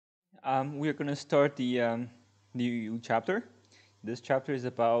We're going to start the new chapter. This chapter is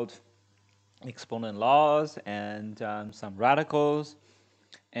about exponent laws and some radicals.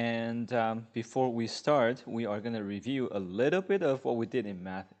 And before we start, we are going to review a little bit of what we did in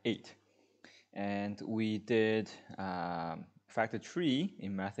Math 8. And we did factor tree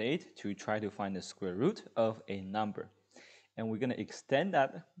in Math 8 to try to find the square root of a number. And we're going to extend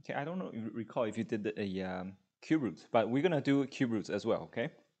that. Okay, I don't know, recall if you did a cube roots, but we're going to do cube roots as well, okay?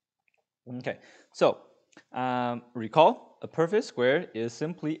 Okay, so recall a perfect square is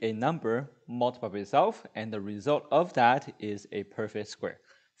simply a number multiplied by itself, and the result of that is a perfect square.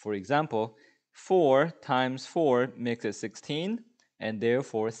 For example, 4 times 4 makes it 16, and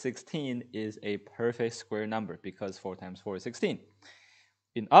therefore 16 is a perfect square number because 4 times 4 is 16.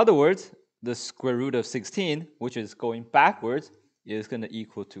 In other words, the square root of 16, which is going backwards, is going to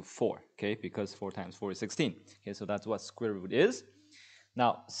equal to 4, okay, because 4 times 4 is 16. Okay, so that's what square root is.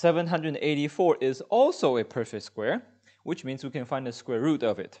 Now, 784 is also a perfect square, which means we can find the square root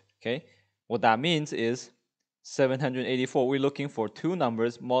of it, okay? What that means is 784, we're looking for two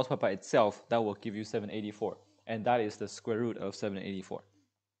numbers multiplied by itself. That will give you 784, and that is the square root of 784.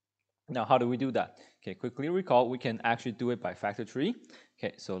 Now, how do we do that? Okay, quickly recall, we can actually do it by factor tree.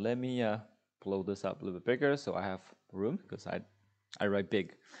 Okay, so let me blow this up a little bit bigger so I have room because I write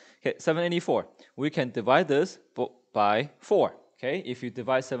big. Okay, 784, we can divide this by 4. Okay, if you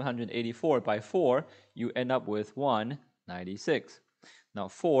divide 784 by 4, you end up with 196. Now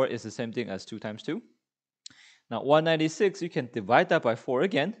 4 is the same thing as 2 times 2. Now 196, you can divide that by 4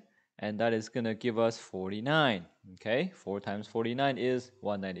 again, and that is going to give us 49. Okay, 4 times 49 is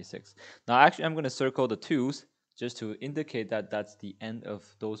 196. Now actually I'm going to circle the 2's just to indicate that that's the end of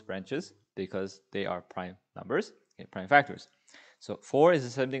those branches because they are prime numbers, okay, prime factors. So 4 is the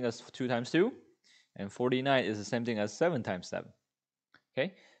same thing as 2 times 2, and 49 is the same thing as 7 times 7.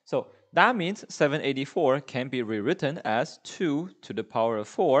 Okay, so that means 784 can be rewritten as 2 to the power of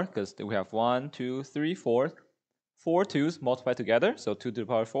 4, because we have 1, 2, 3, 4. 4 2's multiplied together, so 2 to the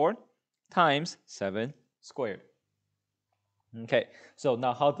power of 4 times 7 squared. Okay, so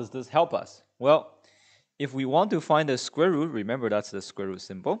now how does this help us? Well, if we want to find the square root, remember that's the square root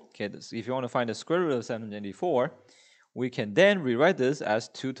symbol. Okay, if you want to find the square root of 784, we can then rewrite this as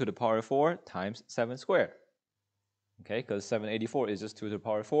 2 to the power of 4 times 7 squared. Okay, because 784 is just 2 to the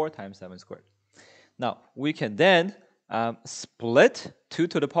power of 4 times 7 squared. Now, we can then split 2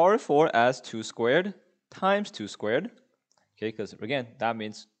 to the power of 4 as 2 squared times 2 squared. Okay, because again, that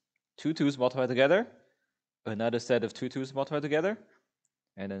means 2 2's multiplied together, another set of 2 2's multiplied together,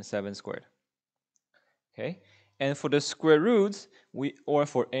 and then 7 squared. Okay, and for the square roots, or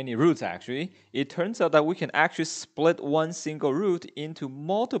for any roots actually, it turns out that we can actually split one single root into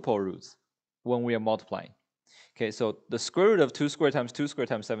multiple roots when we are multiplying. Okay, so the square root of 2 squared times 2 squared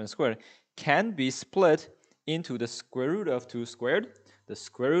times 7 squared can be split into the square root of 2 squared, the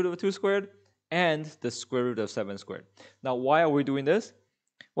square root of 2 squared, and the square root of 7 squared. Now, why are we doing this?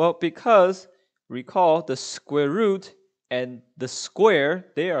 Well, because recall the square root and the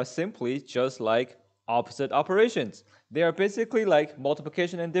square, they are simply just like opposite operations. They are basically like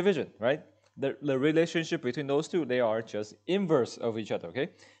multiplication and division, right? The relationship between those two, they are just inverse of each other, okay?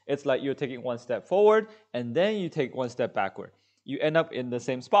 It's like you're taking one step forward and then you take one step backward. You end up in the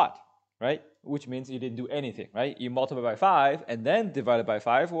same spot, right? Which means you didn't do anything, right? You multiply by 5 and then divide it by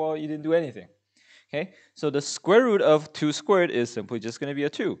 5, well, you didn't do anything. Okay, so the square root of 2 squared is simply just going to be a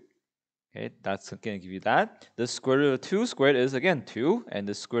 2. Okay, that's going to give you that. The square root of 2 squared is again 2, and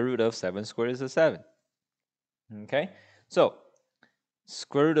the square root of 7 squared is a 7. Okay, so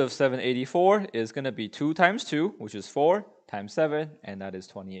square root of 784 is going to be 2 times 2, which is 4, times 7, and that is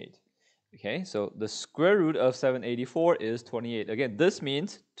 28. Okay, so the square root of 784 is 28. Again, this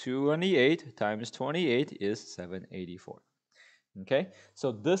means 28 times 28 is 784. Okay,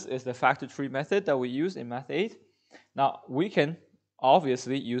 so this is the factor tree method that we use in Math 8. Now, we can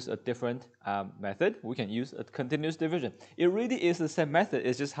obviously use a different method. We can use a continuous division. It really is the same method.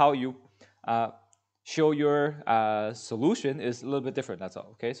 It's just how you show your solution is a little bit different, that's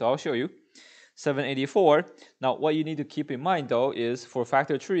all. Okay, so I'll show you. 784. Now, what you need to keep in mind, though, is for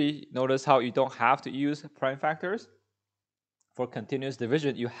factor tree, notice how you don't have to use prime factors. For continuous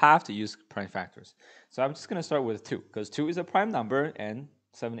division, you have to use prime factors. So I'm just going to start with 2, because 2 is a prime number, and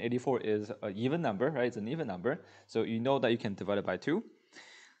 784 is an even number, right? It's an even number. So you know that you can divide it by 2.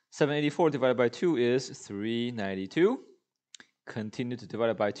 784 divided by 2 is 392. Continue to divide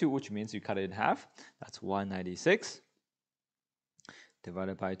it by 2, which means you cut it in half. That's 196.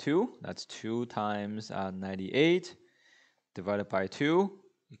 Divided by 2, that's 2 times 98. Divided by 2,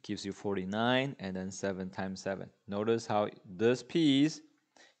 it gives you 49, and then 7 times 7. Notice how this piece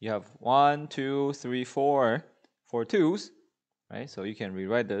you have 1, 2, 3, 4, 4 twos, right? So you can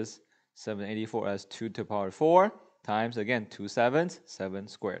rewrite this 784 as 2 to the power 4 times, again, 2 sevens, 7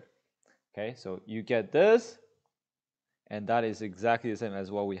 squared. Okay, so you get this, and that is exactly the same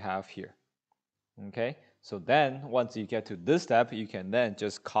as what we have here. Okay, so then once you get to this step, you can then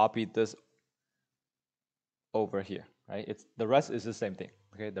just copy this over here, right? The rest is the same thing.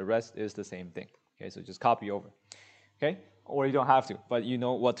 Okay, the rest is the same thing. Okay, so just copy over. Okay, or you don't have to, but you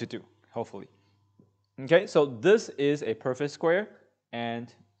know what to do, hopefully. Okay, so this is a perfect square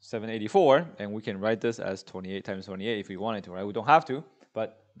and 784, and we can write this as 28 times 28 if we wanted to, right? We don't have to,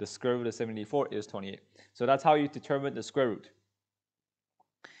 but the square root of 784 is 28. So that's how you determine the square root.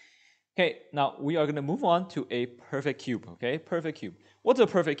 Okay, now we are going to move on to a perfect cube, okay? Perfect cube. What's a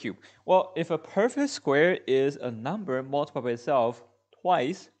perfect cube? Well, if a perfect square is a number multiplied by itself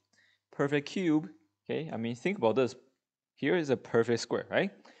twice, perfect cube, okay, I mean, think about this. Here is a perfect square,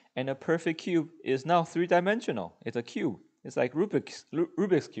 right? And a perfect cube is now three-dimensional. It's a cube. It's like Rubik's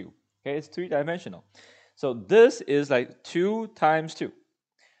Cube, okay? It's three-dimensional. So this is like 2 times 2.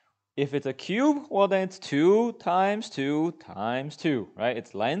 If it's a cube, well, then it's 2 times 2 times 2, right?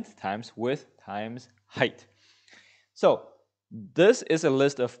 It's length times width times height. So this is a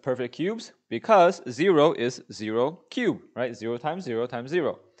list of perfect cubes because 0 is 0 cube, right? 0 times 0 times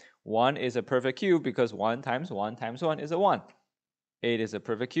 0. 1 is a perfect cube because 1 times 1 times 1 is a 1. 8 is a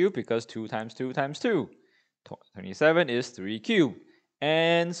perfect cube because 2 times 2 times 2. 27 is 3 cubed.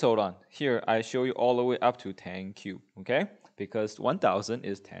 And so on. Here, I show you all the way up to 10 cubed, okay? Because 1000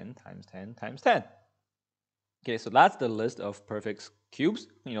 is 10 times 10 times 10. Okay, so that's the list of perfect cubes.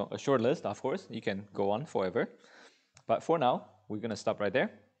 You know, a short list, of course. You can go on forever. But for now, we're going to stop right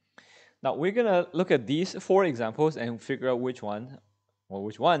there. Now, we're going to look at these 4 examples and figure out which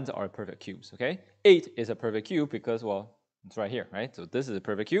ones are perfect cubes, okay? 8 is a perfect cube because, well, it's right here, right? So this is a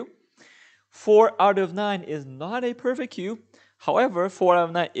perfect cube. 4 out of 9 is not a perfect cube. However, 4 out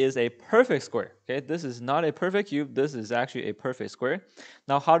of 9 is a perfect square. Okay, this is not a perfect cube. This is actually a perfect square.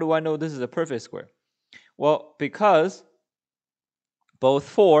 Now, how do I know this is a perfect square? Well, because both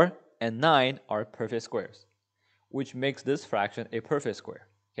 4 and 9 are perfect squares, which makes this fraction a perfect square.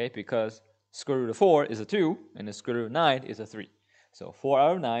 Okay, because square root of 4 is a 2, and the square root of 9 is a 3. So 4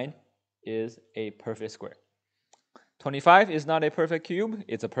 out of 9 is a perfect square. 25 is not a perfect cube.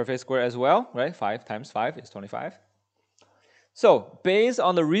 It's a perfect square as well, right? 5 times 5 is 25. So based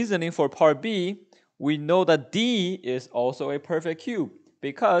on the reasoning for part B, we know that D is also a perfect cube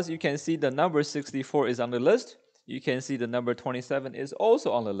because you can see the number 64 is on the list. You can see the number 27 is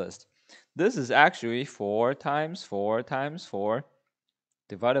also on the list. This is actually 4 times 4 times 4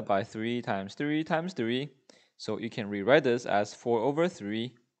 divided by 3 times 3 times 3. So you can rewrite this as 4 over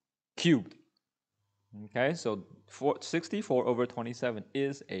 3 cubed. Okay, so 64 over 27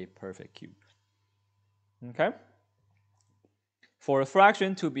 is a perfect cube. Okay? For a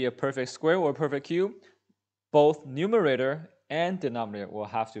fraction to be a perfect square or a perfect cube, both numerator and denominator will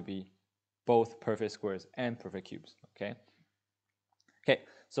have to be both perfect squares and perfect cubes. Okay? Okay,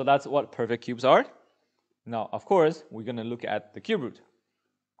 so that's what perfect cubes are. Now, of course, we're going to look at the cube root.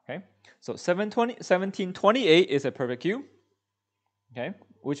 Okay, so 1728 is a perfect cube. Okay,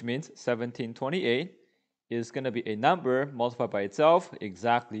 which means 1728 is going to be a number multiplied by itself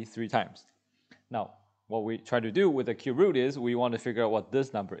exactly 3 times. Now, what we try to do with the cube root is we want to figure out what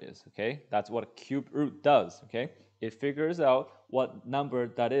this number is, okay? That's what a cube root does, okay? It figures out what number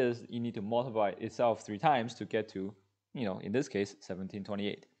that is you need to multiply itself 3 times to get to, you know, in this case,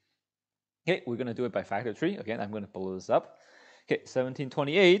 1728. Okay, we're going to do it by factor 3. Again, I'm going to blow this up. Okay,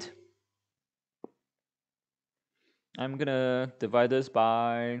 1728. I'm going to divide this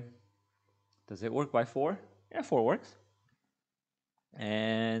by, does it work by 4? Yeah, 4 works.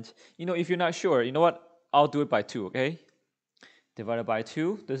 And, you know, if you're not sure, you know what? I'll do it by 2, okay? Divided by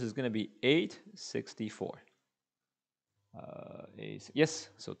 2, this is going to be 864. Yes,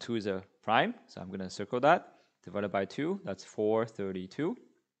 so 2 is a prime, so I'm going to circle that. Divided by 2, that's 432.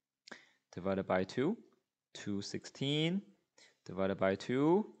 Divided by 2, 216. Divided by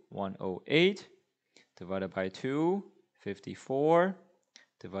 2, 108. Divided by 2, 54.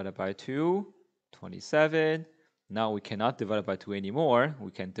 Divided by 2, 27. Now we cannot divide it by 2 anymore.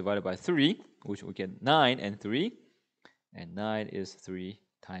 We can divide it by 3, which we get 9 and 3. And 9 is 3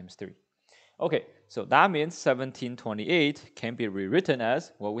 times 3. Okay, so that means 1728 can be rewritten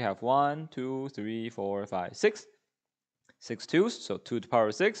as, well, we have 1, 2, 3, 4, 5, 6. 6 twos, so 2 to the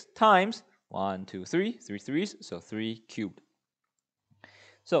power 6 times 1, 2, 3, 3 threes, so 3 cubed.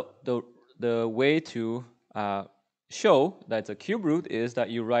 So the way to show that it's a cube root is that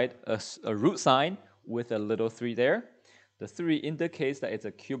you write a root sign with a little 3 there. The 3 indicates that it's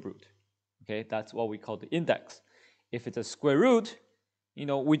a cube root. Okay, that's what we call the index. If it's a square root,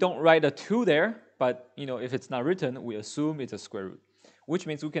 we don't write a 2 there, but if it's not written, we assume it's a square root, which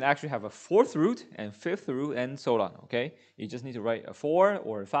means we can actually have a 4th root and 5th root and so on. Okay, you just need to write a 4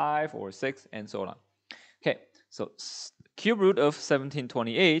 or a 5 or a 6 and so on. Okay, so cube root of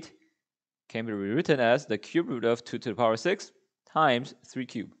 1728 can be rewritten as the cube root of 2 to the power 6 times 3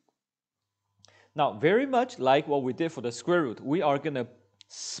 cubed. Now, very much like what we did for the square root, we are going to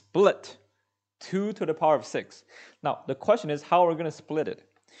split 2 to the power of 6. Now, the question is, how are we going to split it?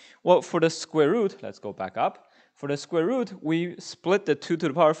 Well, for the square root, let's go back up. For the square root, we split the 2 to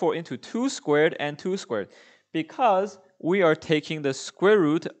the power 4 into 2 squared and 2 squared because we are taking the square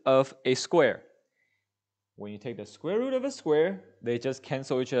root of a square. When you take the square root of a square, they just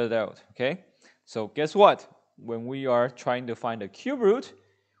cancel each other out, okay? So guess what? When we are trying to find the cube root,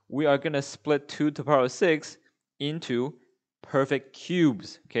 we are going to split 2 to the power 6 into perfect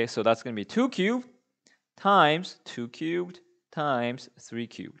cubes, okay? So that's going to be 2 cubed times 2 cubed times 3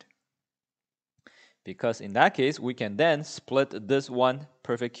 cubed. Because in that case, we can then split this one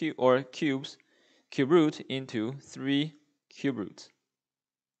perfect cube or cube root into 3 cube roots,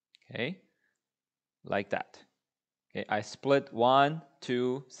 okay? Like that. Okay, I split 1,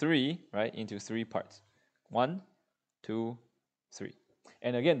 2, 3, right, into 3 parts. 1, 2, 3.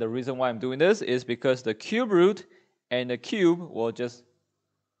 And again, the reason why I'm doing this is because the cube root and the cube will just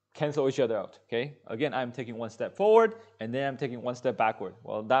cancel each other out, okay? Again, I'm taking 1 step forward, and then I'm taking 1 step backward.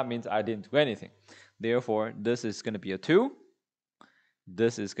 Well, that means I didn't do anything. Therefore, this is going to be a 2,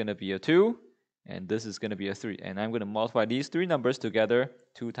 this is going to be a 2, and this is going to be a 3. And I'm going to multiply these 3 numbers together.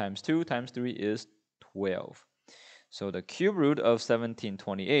 2 times 2 times 3 is 12. So the cube root of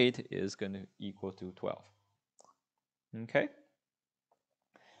 1728 is going to equal to 12. Okay?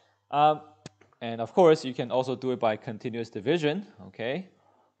 And of course, you can also do it by continuous division, okay?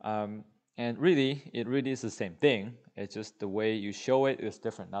 And really, it really is the same thing. It's just the way you show it is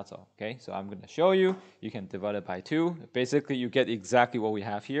different, that's all, okay? So I'm going to show you. You can divide it by 2. Basically, you get exactly what we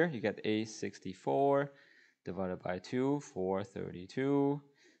have here. You get A64 divided by 2, 432,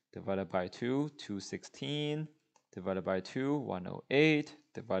 divided by 2, 216, divided by 2, 108,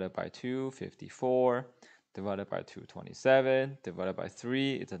 divided by 2, 54, divided by 2, 27, divided by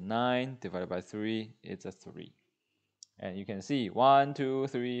 3, it's a 9, divided by 3, it's a 3. And you can see 1, 2,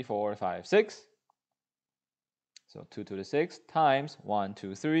 3, 4, 5, 6. So 2 to the 6 times 1,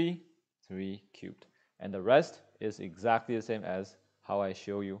 2, 3, 3 cubed. And the rest is exactly the same as how I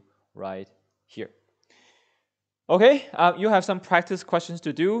show you right here. Okay, you have some practice questions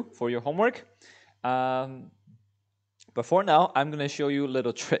to do for your homework. But for now, I'm going to show you a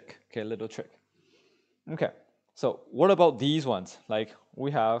little trick. Okay, little trick. Okay, so what about these ones? Like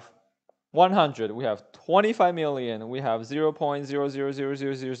we have 100, we have 25 million, we have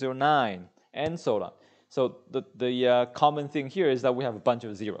 0.000009, and so on. So the common thing here is that we have a bunch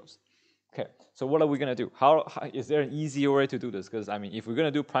of zeros. Okay, so what are we going to do? How is there an easier way to do this? Because I mean, if we're going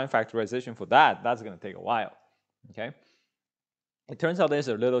to do prime factorization for that, that's going to take a while. Okay, it turns out there's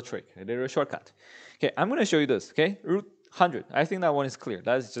a little trick, a little shortcut. Okay, I'm going to show you this. Okay, root 100. I think that one is clear.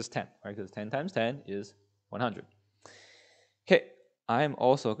 That is just 10, right? Because 10 times 10 is 100. Okay, I'm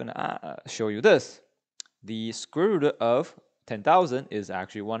also going to show you this. The square root of 10,000 is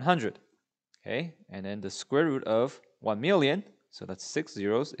actually 100. Okay, and then the square root of 1 million, so that's 6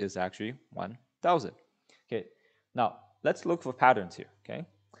 zeros, is actually 1,000. Okay, now let's look for patterns here. Okay,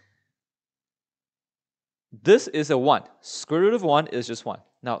 this is a 1. Square root of 1 is just 1.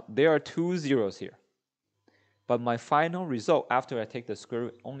 Now there are 2 zeros here, but my final result after I take the square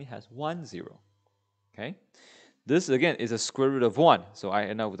root only has 1 0. Okay, this again is a square root of 1, so I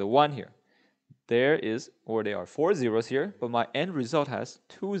end up with a 1 here. There are 4 zeros here, but my end result has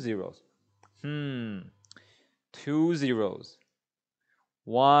 2 zeros. 2 zeros,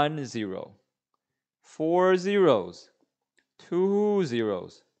 1 0, 4 zeros, 2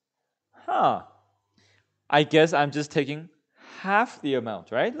 zeros. I guess I'm just taking half the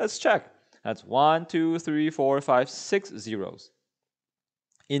amount, right? Let's check. That's 1, 2, 3, 4, 5, 6 zeros.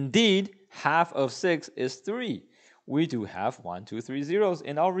 Indeed, half of 6 is 3. We do have 1, 2, 3 zeros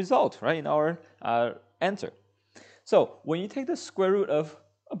in our result, right? In our answer. So when you take the square root of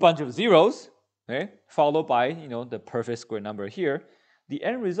a bunch of zeros, okay, followed by the perfect square number here, the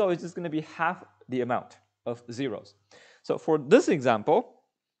end result is just going to be half the amount of zeros. So for this example,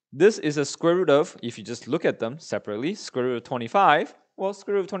 this is a square root of, if you just look at them separately, square root of 25. Well,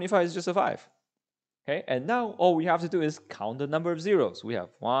 square root of 25 is just a 5. Okay, and now all we have to do is count the number of zeros. We have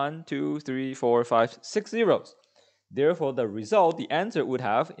 1, 2, 3, 4, 5, 6 zeros. Therefore, the result, the answer would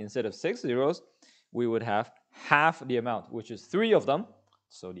have, instead of 6 zeros, we would have half the amount, which is 3 of them.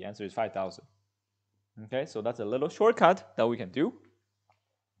 So the answer is 5,000. Okay, so that's a little shortcut that we can do.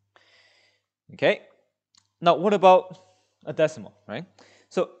 Okay, now what about a decimal, right?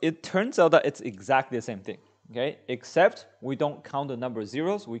 So it turns out that it's exactly the same thing, okay? Except we don't count the number of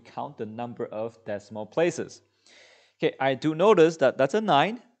zeros, we count the number of decimal places. Okay, I do notice that that's a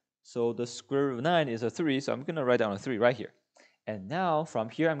 9, so the square root of 9 is a 3, so I'm going to write down a 3 right here. And now from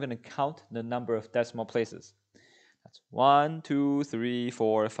here, I'm going to count the number of decimal places. That's 1, 2, 3,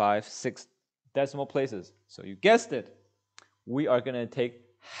 4, 5, 6 decimal places. So you guessed it, we are going to take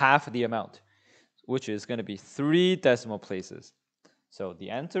half the amount, which is going to be 3 decimal places. So the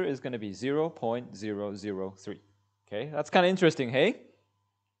answer is going to be 0.003. Okay, that's kind of interesting, hey?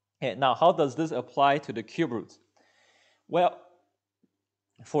 Okay, now how does this apply to the cube roots? Well,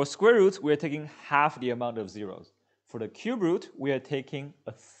 for square roots, we're taking half the amount of zeros. For the cube root, we are taking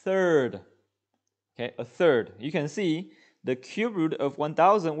a third. Okay, a third. You can see the cube root of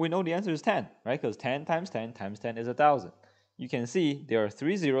 1,000, we know the answer is 10, right? Because 10 times 10 times 10 is 1,000. You can see there are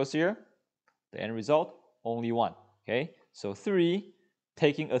 3 zeros here. The end result, only 1. Okay, so 3,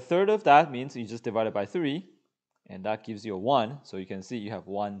 taking a third of that means you just divide it by 3, and that gives you a 1. So you can see you have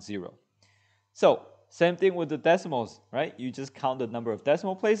 1 0. So same thing with the decimals, right? You just count the number of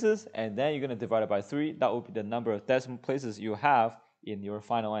decimal places, and then you're going to divide it by 3. That will be the number of decimal places you have in your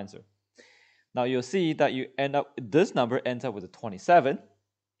final answer. Now you'll see that you end up, this number ends up with a 27.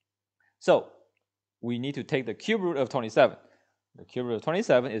 So we need to take the cube root of 27. The cube root of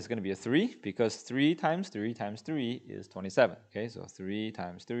 27 is going to be a 3, because 3 times 3 times 3 is 27. Okay, so 3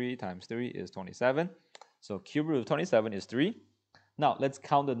 times 3 times 3 is 27. So cube root of 27 is 3. Now let's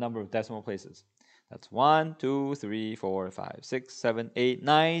count the number of decimal places. That's 1, 2, 3, 4, 5, 6, 7, 8,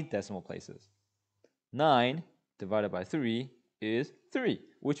 9 decimal places. 9 divided by 3 is 3,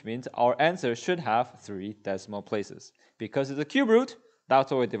 which means our answer should have 3 decimal places. Because it's a cube root,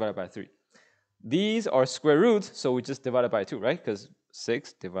 that's why we divide by 3. These are square roots, so we just divide it by 2, right? Because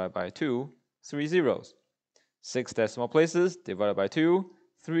 6 divided by 2, 3 zeros. 6 decimal places divided by 2,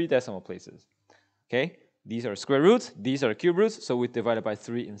 3 decimal places. Okay, these are square roots, these are cube roots, so we divide it by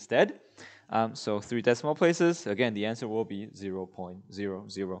 3 instead. So 3 decimal places, again, the answer will be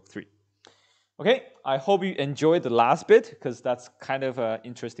 0.003. Okay, I hope you enjoyed the last bit, because that's kind of an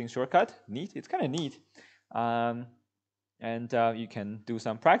interesting shortcut. Neat, it's kind of neat. And you can do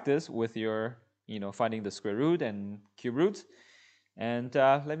some practice with your, finding the square root and cube roots. And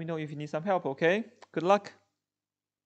let me know if you need some help, okay? Good luck.